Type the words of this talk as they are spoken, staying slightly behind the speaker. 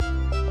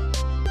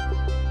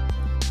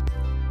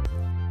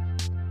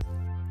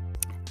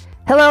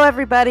Hello,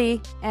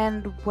 everybody,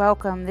 and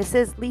welcome. This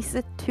is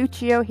Lisa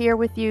Tuccio here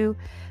with you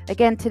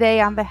again today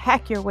on the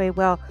Hack Your Way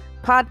Well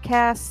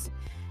podcast.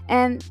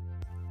 And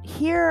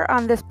here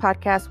on this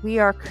podcast, we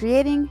are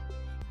creating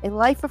a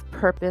life of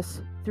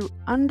purpose through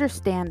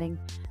understanding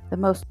the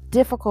most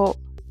difficult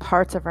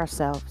parts of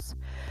ourselves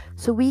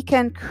so we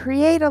can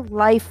create a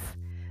life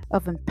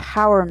of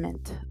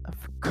empowerment, of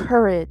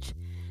courage,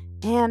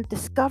 and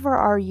discover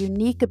our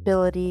unique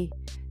ability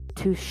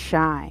to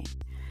shine.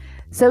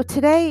 So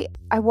today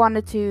I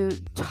wanted to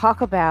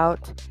talk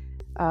about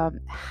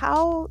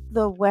how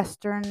the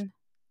Western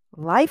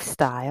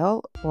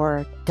lifestyle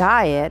or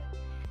diet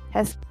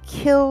has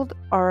killed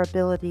our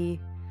ability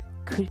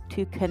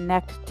to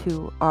connect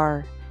to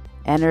our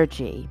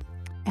energy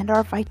and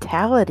our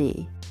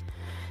vitality.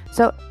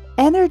 So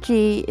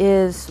energy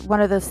is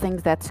one of those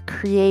things that's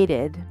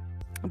created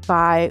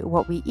by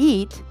what we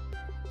eat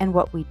and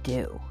what we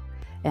do,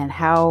 and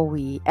how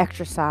we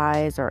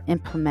exercise or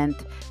implement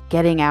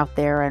getting out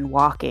there and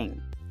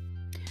walking.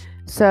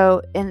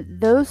 So, and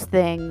those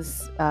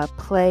things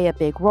play a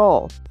big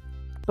role.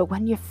 But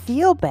when you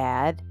feel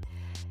bad,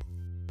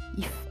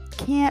 you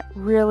can't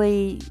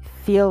really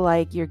feel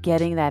like you're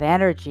getting that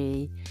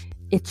energy.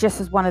 It just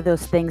is one of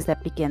those things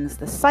that begins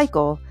the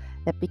cycle,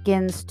 that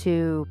begins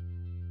to,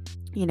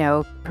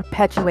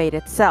 perpetuate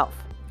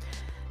itself.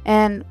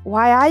 And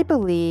why I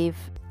believe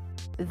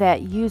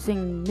that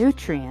using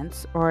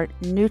nutrients or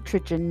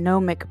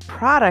nutrigenomic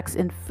products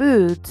in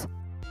foods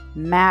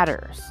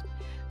matters.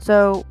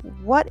 So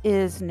what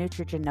is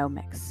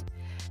nutrigenomics?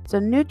 So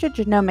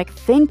nutrigenomic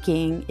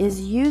thinking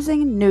is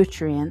using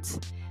nutrients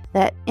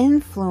that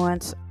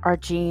influence our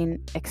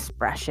gene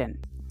expression.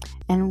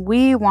 And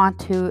we want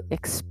to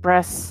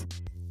express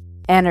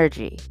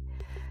energy.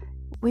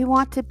 We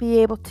want to be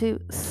able to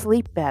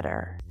sleep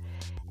better.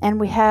 And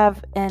we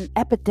have an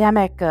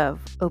epidemic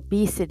of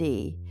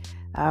obesity,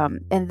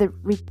 and the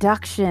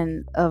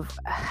reduction of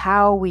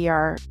how we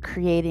are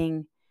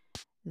creating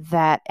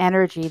that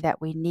energy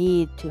that we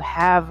need to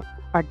have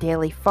our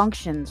daily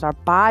functions, our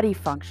body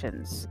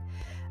functions.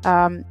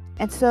 And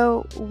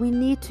so we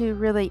need to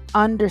really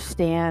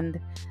understand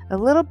a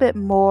little bit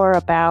more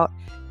about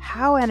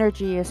how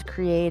energy is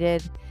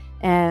created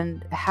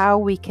and how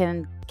we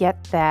can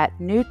get that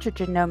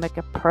nutrigenomic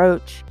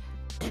approach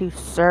to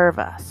serve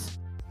us.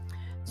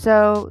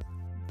 So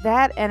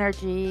that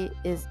energy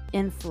is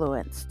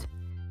influenced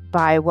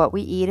by what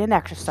we eat and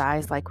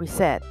exercise, like we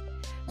said.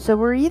 So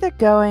we're either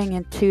going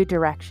in two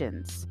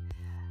directions: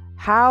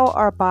 how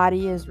our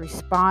body is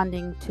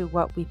responding to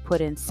what we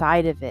put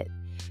inside of it.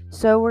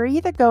 So we're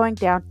either going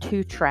down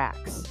two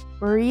tracks.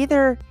 We're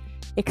either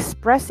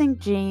expressing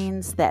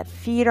genes that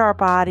feed our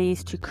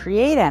bodies to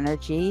create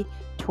energy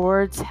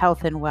towards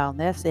health and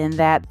wellness in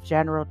that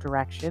general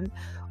direction,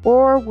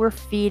 or we're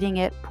feeding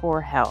it poor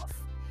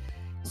health.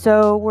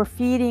 So we're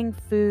feeding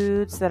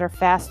foods that are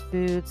fast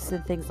foods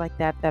and things like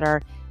that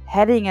are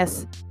heading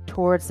us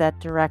towards that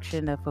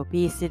direction of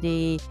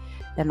obesity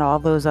and all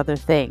those other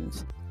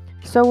things.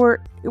 So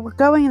we're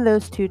going in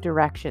those two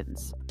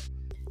directions.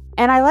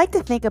 And I like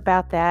to think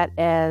about that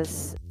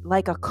as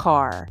like a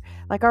car.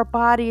 Like our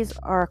bodies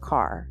are a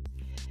car.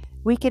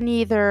 We can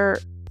either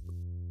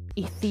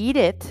feed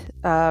it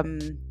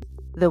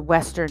the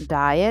Western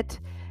diet,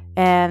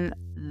 and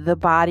the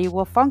body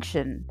will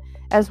function.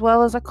 As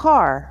well as a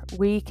car,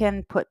 we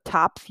can put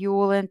top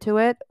fuel into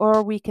it,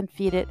 or we can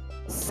feed it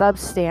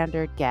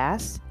substandard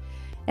gas.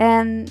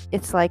 And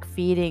it's like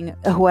feeding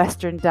a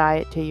Western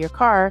diet to your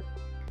car.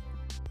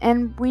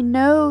 And we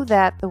know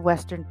that the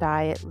Western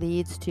diet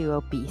leads to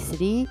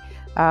obesity.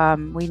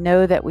 We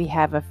know that we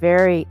have a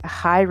very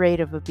high rate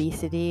of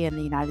obesity in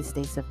the United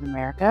States of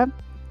America.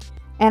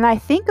 And I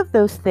think of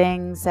those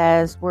things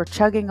as we're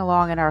chugging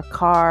along in our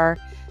car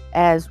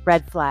as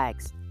red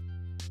flags.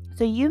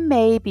 So you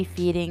may be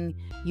feeding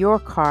your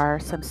car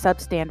some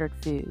substandard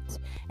foods,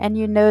 and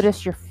you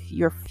notice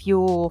your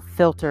fuel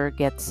filter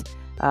gets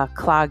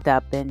clogged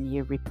up and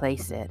you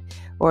replace it.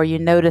 Or you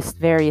notice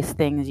various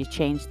things, you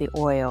change the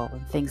oil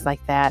and things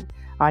like that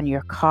on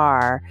your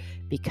car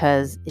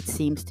because it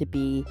seems to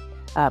be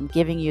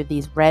giving you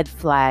these red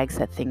flags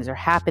that things are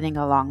happening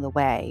along the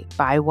way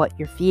by what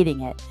you're feeding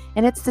it.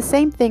 And it's the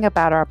same thing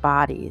about our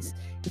bodies.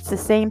 It's the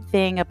same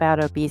thing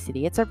about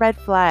obesity. It's a red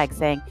flag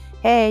saying,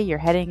 hey, you're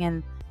heading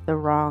in the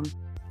wrong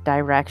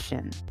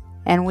direction,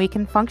 and we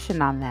can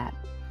function on that.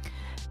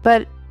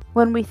 But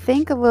when we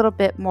think a little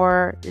bit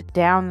more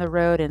down the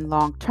road and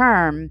long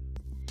term,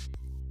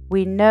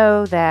 we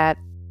know that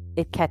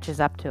it catches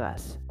up to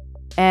us.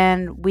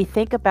 And we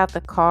think about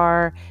the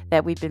car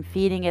that we've been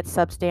feeding it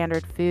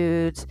substandard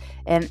foods,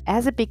 and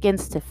as it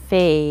begins to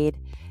fade,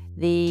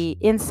 the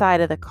inside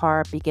of the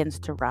car begins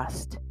to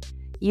rust.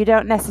 You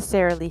don't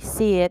necessarily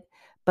see it,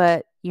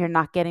 but you're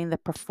not getting the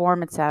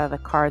performance out of the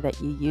car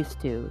that you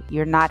used to.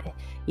 You're not,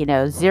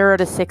 0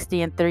 to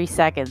 60 in 3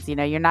 seconds.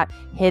 You're not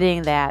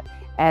hitting that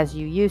as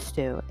you used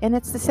to. And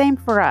it's the same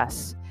for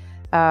us,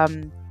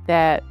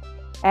 that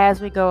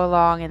as we go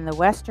along in the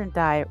Western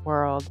diet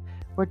world,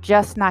 we're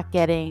just not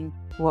getting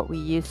what we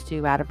used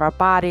to out of our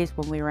bodies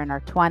when we were in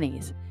our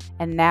 20s.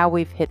 and now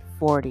we've hit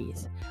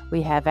 40s.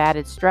 We have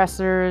added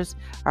stressors.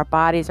 Our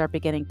bodies are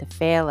beginning to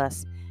fail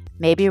us.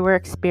 Maybe we're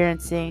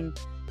experiencing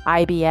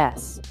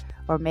IBS,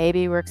 or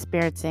maybe we're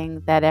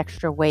experiencing that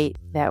extra weight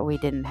that we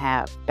didn't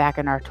have back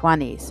in our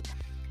 20s.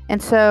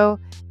 And so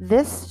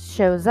this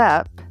shows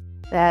up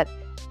that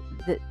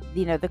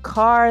the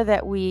car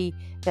that we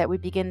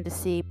begin to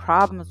see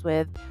problems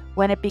with,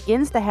 when it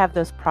begins to have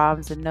those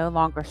problems and no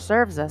longer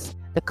serves us,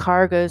 the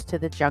car goes to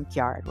the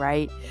junkyard,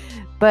 right?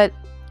 But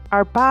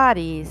our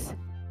bodies,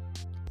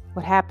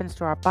 what happens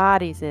to our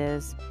bodies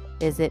is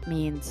it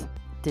means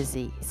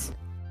disease.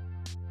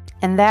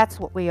 And that's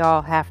what we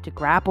all have to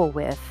grapple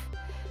with,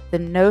 the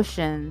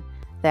notion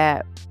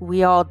that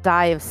we all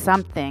die of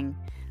something.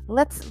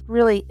 Let's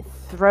really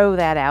throw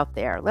that out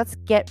there. Let's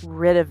get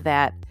rid of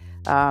that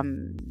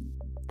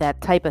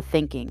type of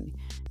thinking,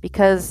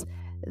 because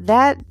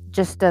that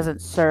just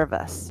doesn't serve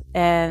us.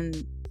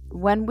 And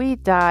when we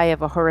die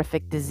of a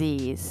horrific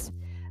disease,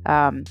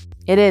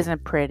 it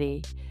isn't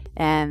pretty,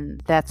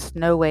 and that's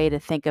no way to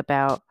think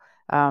about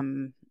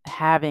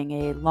having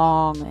a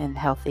long and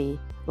healthy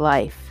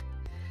life.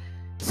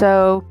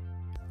 So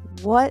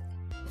what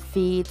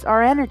feeds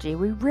our energy?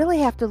 We really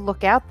have to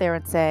look out there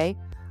and say,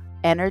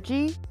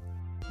 energy,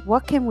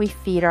 what can we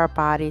feed our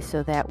body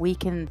so that we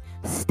can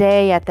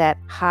stay at that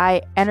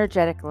high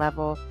energetic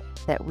level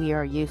that we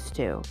are used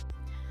to?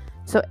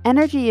 So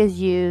energy is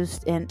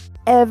used in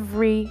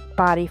every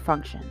body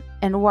function,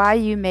 and why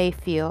you may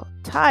feel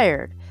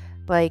tired,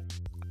 like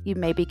you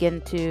may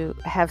begin to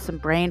have some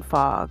brain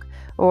fog,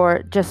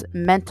 or just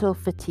mental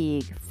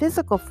fatigue,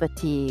 physical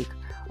fatigue,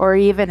 or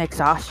even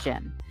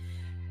exhaustion.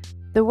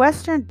 The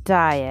Western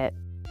diet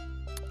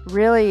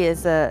really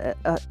is a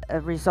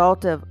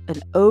result of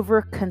an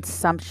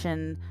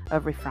overconsumption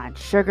of refined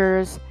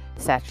sugars,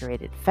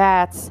 saturated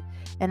fats,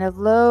 and a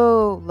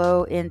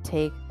low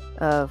intake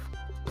of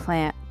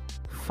plant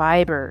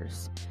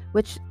fibers,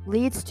 which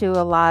leads to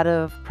a lot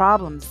of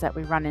problems that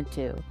we run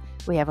into.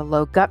 We have a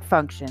low gut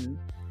function.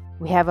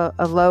 We have a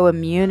low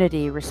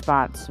immunity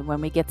response. When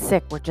we get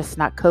sick, we're just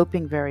not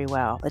coping very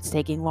well. It's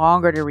taking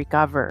longer to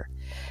recover.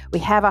 We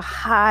have a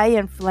high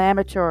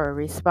inflammatory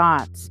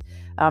response.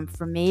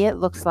 For me, it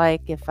looks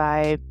like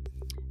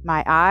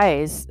my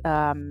eyes,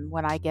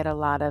 when I get a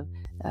lot of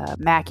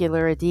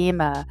macular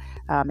edema,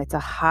 it's a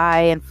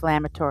high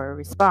inflammatory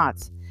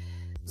response.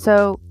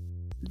 So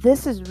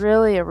this is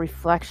really a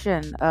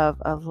reflection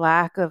of a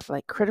lack of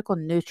critical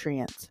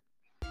nutrients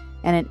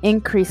and an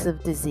increase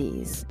of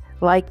disease,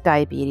 like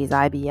diabetes,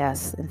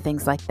 IBS, and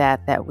things like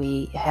that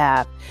we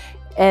have.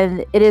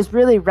 And it is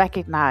really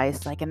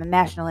recognized, in the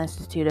National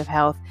Institute of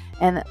Health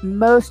and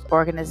most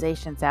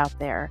organizations out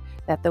there,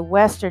 that the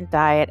Western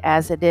diet,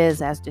 as it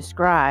is, as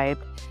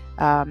described,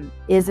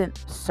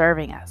 isn't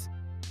serving us.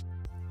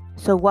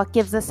 So what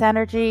gives us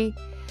energy?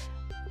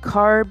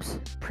 Carbs,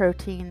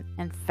 protein,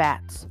 and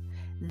fats.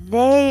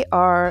 They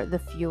are the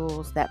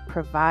fuels that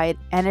provide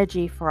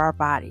energy for our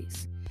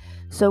bodies.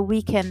 So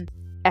we can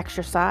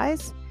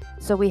exercise,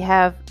 so we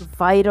have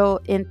vital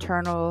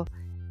internal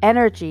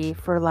energy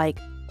for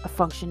a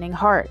functioning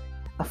heart,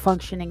 a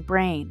functioning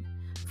brain,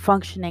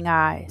 functioning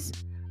eyes,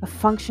 a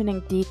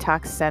functioning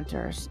detox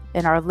centers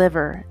in our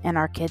liver and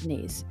our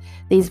kidneys.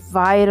 These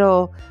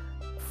vital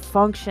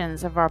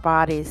functions of our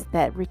bodies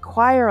that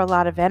require a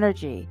lot of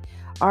energy.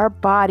 Our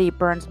body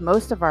burns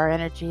most of our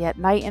energy at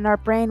night in our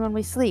brain when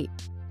we sleep.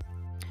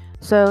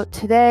 So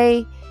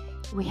today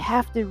we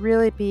have to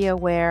really be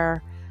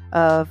aware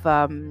of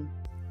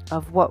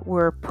what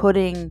we're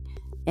putting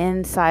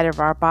inside of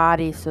our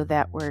body, so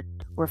that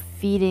we're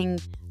feeding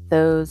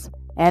those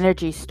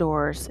energy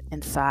stores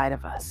inside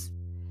of us.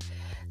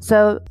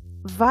 So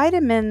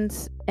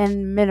vitamins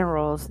and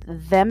minerals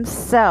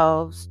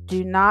themselves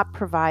do not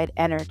provide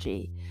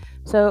energy.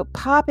 So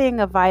popping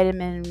a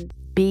vitamin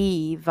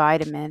B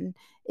vitamin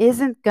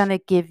isn't going to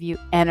give you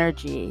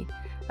energy.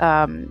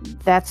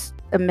 That's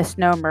a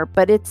misnomer,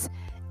 but it's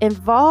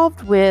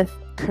involved with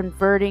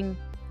converting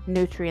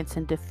nutrients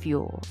into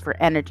fuel for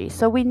energy.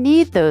 So we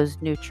need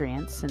those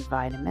nutrients and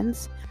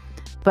vitamins.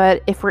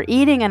 But if we're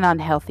eating an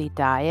unhealthy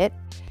diet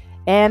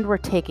and we're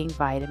taking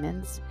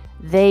vitamins,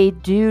 they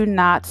do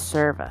not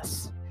serve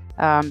us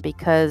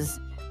because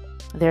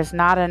there's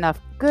not enough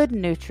good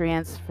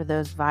nutrients for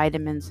those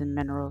vitamins and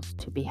minerals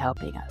to be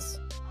helping us.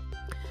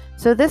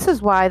 So this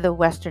is why the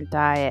Western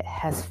diet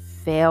has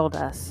failed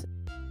us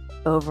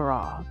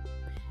overall,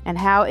 and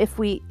how if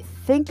we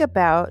think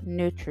about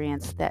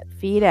nutrients that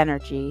feed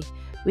energy,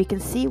 we can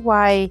see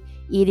why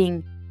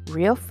eating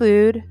real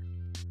food,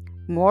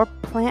 more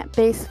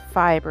plant-based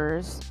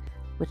fibers,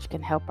 which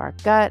can help our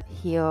gut,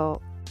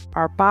 heal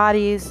our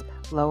bodies,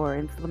 lower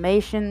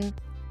inflammation,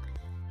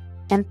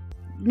 and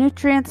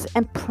nutrients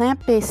and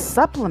plant-based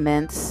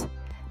supplements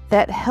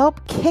that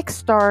help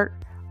kickstart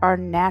our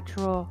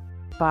natural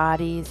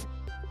body's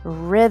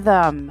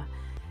rhythm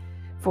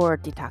for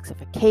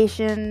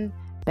detoxification,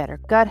 better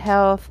gut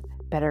health,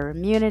 better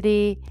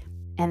immunity,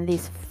 and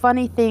these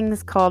funny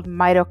things called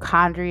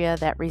mitochondria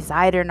that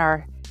reside in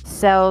our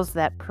cells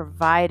that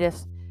provide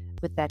us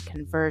with that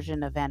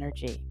conversion of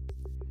energy.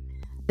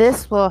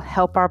 This will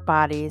help our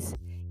bodies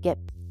get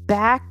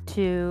back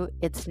to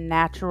its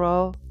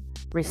natural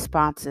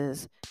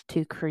responses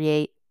to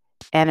create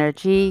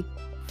energy,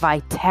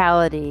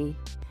 vitality,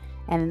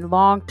 and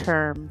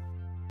long-term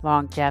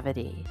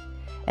longevity.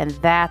 And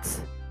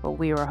that's what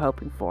we were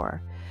hoping for.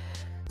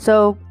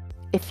 So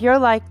if you're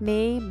like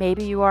me,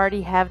 maybe you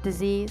already have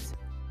disease,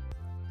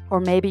 or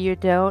maybe you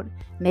don't.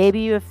 Maybe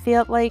you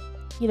feel like,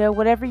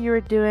 whatever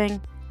you're doing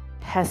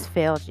has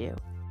failed you.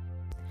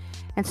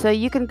 And so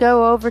you can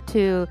go over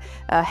to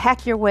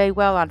Hack Your Way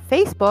Well on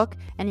Facebook,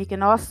 and you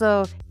can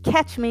also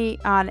catch me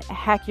on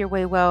Hack Your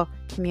Way Well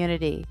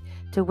community,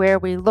 to where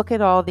we look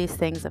at all these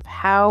things of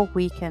how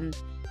we can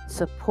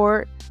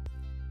support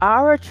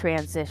our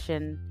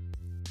transition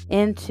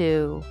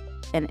into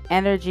an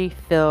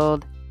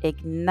energy-filled,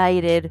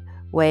 ignited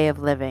way of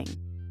living.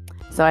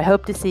 So I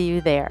hope to see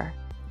you there.